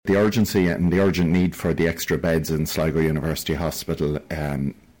The urgency and the urgent need for the extra beds in Sligo University Hospital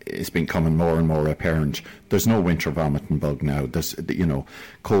is becoming more and more apparent. There's no winter vomiting bug now.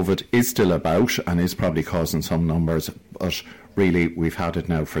 COVID is still about and is probably causing some numbers, but really we've had it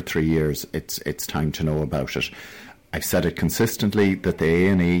now for 3 years. It's time to know about it. I've said it consistently that the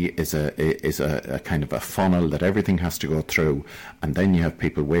A&E is a kind of a funnel that everything has to go through, and then you have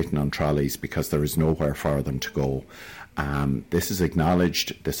people waiting on trolleys because there is nowhere for them to go. This is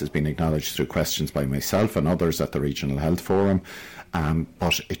acknowledged. This has been acknowledged through questions by myself and others at the Regional Health Forum,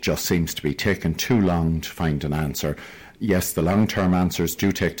 but it just seems to be taking too long to find an answer. Yes, the long-term answers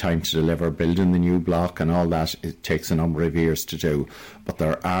do take time to deliver, building the new block and all that, it takes a number of years to do, but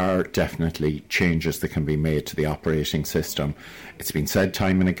there are definitely changes that can be made to the operating system. It's been said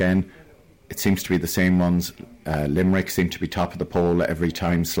time and again, it seems to be the same ones. Limerick seem to be top of the poll every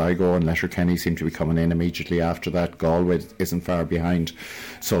time. Sligo and Letterkenny seem to be coming in immediately after that. Galway isn't far behind.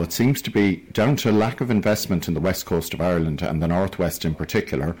 So it seems to be down to a lack of investment in the west coast of Ireland and the northwest in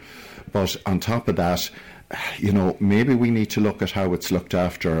particular. But on top of that, maybe we need to look at how it's looked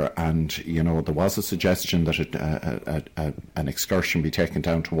after, and there was a suggestion that an excursion be taken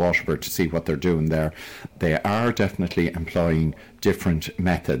down to Waterford to see what they're doing there. They are definitely employing different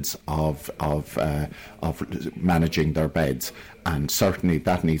methods of managing their beds, and certainly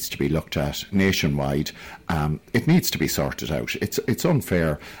that needs to be looked at nationwide. It needs to be sorted out. It's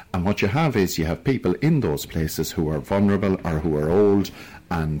unfair, and what you have is you have people in those places who are vulnerable or who are old,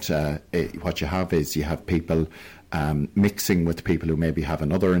 and what you have is you have people mixing with people who maybe have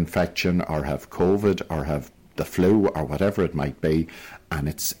another infection or have COVID or have the flu or whatever it might be, and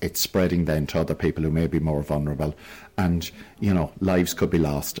it's spreading then to other people who may be more vulnerable, and lives could be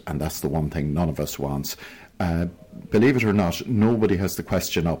lost, and that's the one thing none of us wants. Believe it or not, nobody has the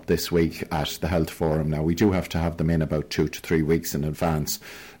question up this week at the Health Forum. Now, we do have to have them in about 2 to 3 weeks in advance,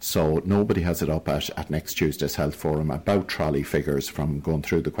 so nobody has it up at next Tuesday's Health Forum about trolley figures from going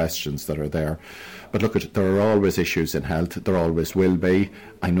through the questions that are there. But look, there are always issues in health. There always will be.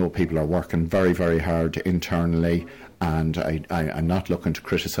 I know people are working very, very hard internally, and I'm not looking to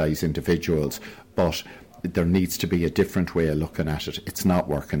criticise individuals, but there needs to be a different way of looking at it. It's not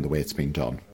working the way it's been done.